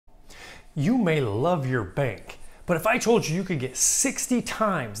You may love your bank, but if I told you you could get 60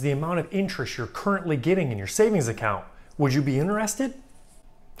 times the amount of interest you're currently getting in your savings account, would you be interested?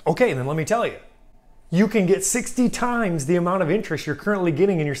 Okay, then let me tell you. You can get 60 times the amount of interest you're currently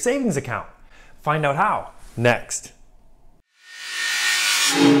getting in your savings account. Find out how next.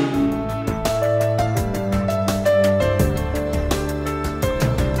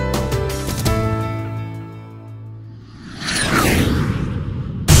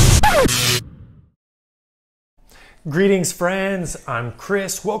 Greetings friends, I'm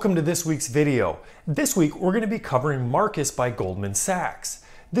Chris. Welcome to this week's video. This week we're going to be covering Marcus by Goldman Sachs.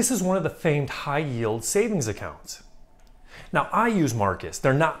 This is one of the famed high-yield savings accounts. Now I use Marcus.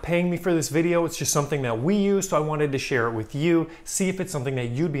 They're not paying me for this video, it's just something that we use, so I wanted to share it with you, see if it's something that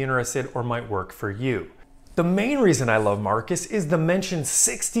you'd be interested or might work for you. The main reason I love Marcus is the mentioned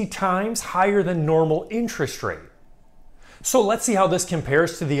 60 times higher than normal interest rate. So let's see how this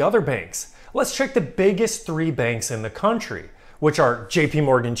compares to the other banks. Let's check the biggest three banks in the country, which are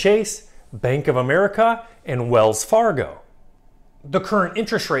JP Chase, Bank of America, and Wells Fargo. The current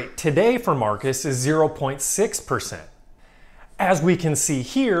interest rate today for Marcus is 0.6%. As we can see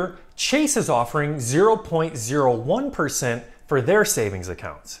here, Chase is offering 0.01% for their savings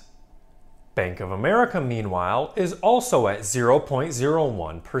accounts. Bank of America, meanwhile, is also at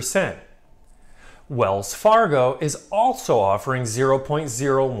 0.01%. Wells Fargo is also offering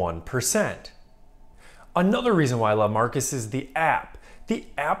 0.01%. Another reason why I love Marcus is the app. The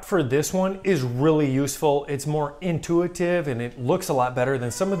app for this one is really useful. It's more intuitive and it looks a lot better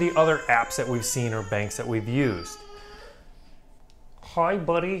than some of the other apps that we've seen or banks that we've used. Hi,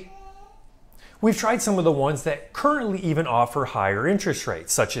 buddy. We've tried some of the ones that currently even offer higher interest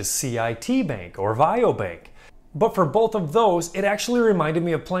rates, such as CIT Bank or Vio Bank. But for both of those, it actually reminded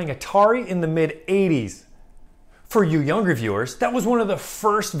me of playing Atari in the mid-80s. For you younger viewers, that was one of the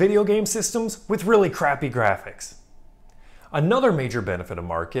first video game systems with really crappy graphics. Another major benefit of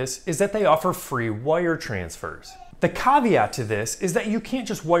Marcus is that they offer free wire transfers. The caveat to this is that you can't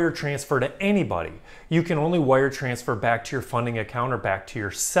just wire transfer to anybody. You can only wire transfer back to your funding account or back to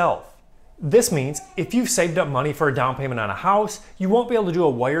yourself. This means if you've saved up money for a down payment on a house, you won't be able to do a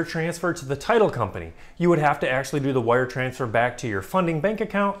wire transfer to the title company. You would have to actually do the wire transfer back to your funding bank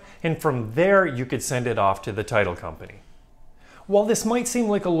account, and from there you could send it off to the title company. While this might seem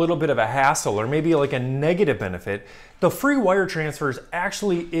like a little bit of a hassle or maybe like a negative benefit, the free wire transfers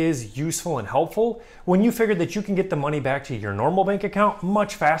actually is useful and helpful when you figure that you can get the money back to your normal bank account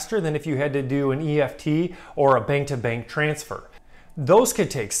much faster than if you had to do an EFT or a bank-to-bank transfer. Those could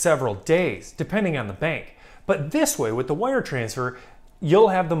take several days, depending on the bank. But this way, with the wire transfer, you'll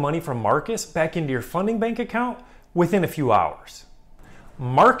have the money from Marcus back into your funding bank account within a few hours.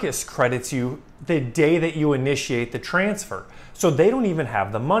 Marcus credits you the day that you initiate the transfer, so they don't even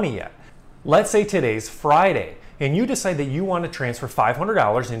have the money yet. Let's say today's Friday, and you decide that you want to transfer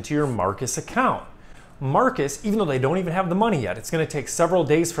 $500 into your Marcus account. Marcus, even though they don't even have the money yet, it's going to take several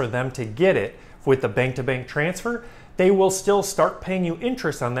days for them to get it with the bank-to-bank transfer, they will still start paying you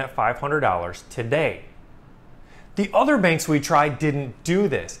interest on that $500 today. The other banks we tried didn't do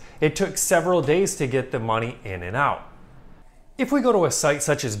this. It took several days to get the money in and out. If we go to a site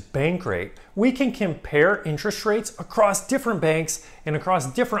such as Bankrate, we can compare interest rates across different banks and across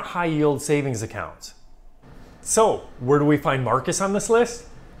different high-yield savings accounts. So, where do we find Marcus on this list?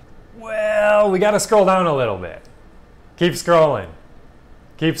 Well, we got to scroll down a little bit. Keep scrolling.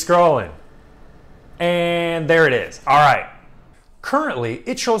 Keep scrolling. And there it is. All right. Currently,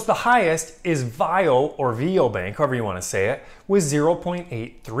 it shows the highest is Vio or Vio Bank, however you want to say it, with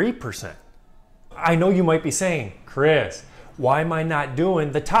 0.83%. I know you might be saying, Chris, why am I not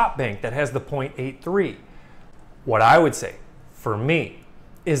doing the top bank that has the 0.83? What I would say, for me,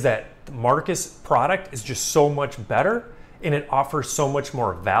 is that the Marcus product is just so much better and it offers so much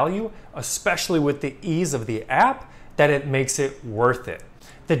more value, especially with the ease of the app, that it makes it worth it.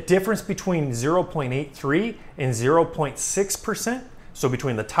 The difference between 0.83 and 0.6%, so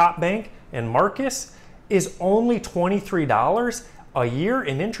between the top bank and Marcus, is only $23 a year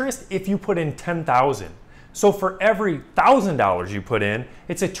in interest if you put in $10,000. So for every $1,000 you put in,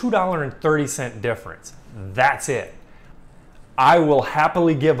 it's a $2.30 difference. That's it. I will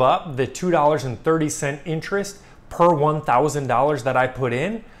happily give up the $2.30 interest per $1,000 that I put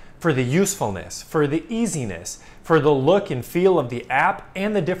in for the usefulness, for the easiness, for the look and feel of the app,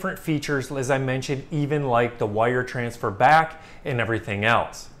 and the different features, as I mentioned, even like the wire transfer back and everything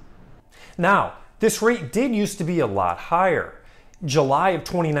else. Now, this rate did used to be a lot higher. July of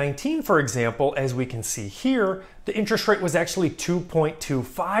 2019, for example, as we can see here, the interest rate was actually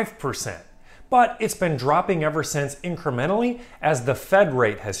 2.25%. But it's been dropping ever since incrementally as the Fed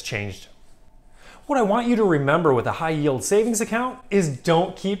rate has changed What I want you to remember with a high yield savings account is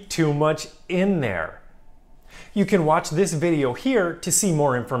don't keep too much in there. You can watch this video here to see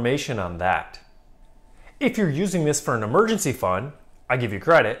more information on that. If you're using this for an emergency fund, I give you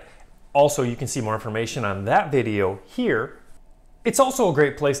credit. Also, you can see more information on that video here. It's also a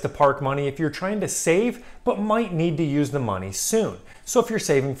great place to park money if you're trying to save but might need to use the money soon. So if you're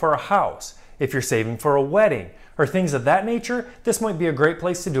saving for a house, if you're saving for a wedding, or things of that nature, this might be a great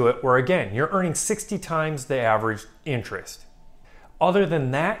place to do it where again, you're earning 60 times the average interest. Other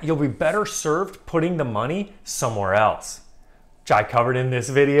than that, you'll be better served putting the money somewhere else, which I covered in this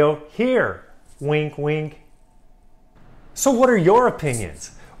video here. Wink, wink. So what are your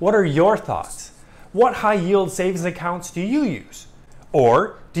opinions? What are your thoughts? What high yield savings accounts do you use?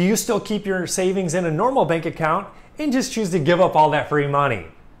 Or do you still keep your savings in a normal bank account and just choose to give up all that free money?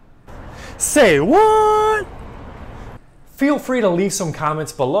 Say what? Feel free to leave some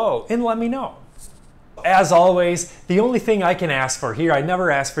comments below and let me know. As always, the only thing I can ask for here, I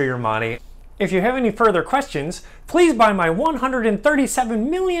never ask for your money. If you have any further questions, please buy my $137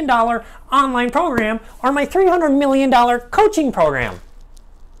 million online program or my $300 million coaching program.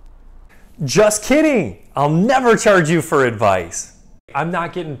 Just kidding. I'll never charge you for advice. I'm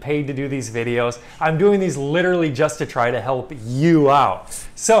not getting paid to do these videos. I'm doing these literally just to try to help you out.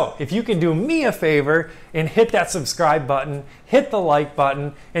 So if you can do me a favor and hit that subscribe button, hit the like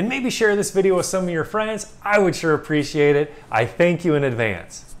button, and maybe share this video with some of your friends, I would sure appreciate it. I thank you in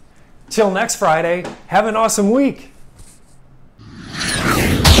advance. Till next Friday, have an awesome week.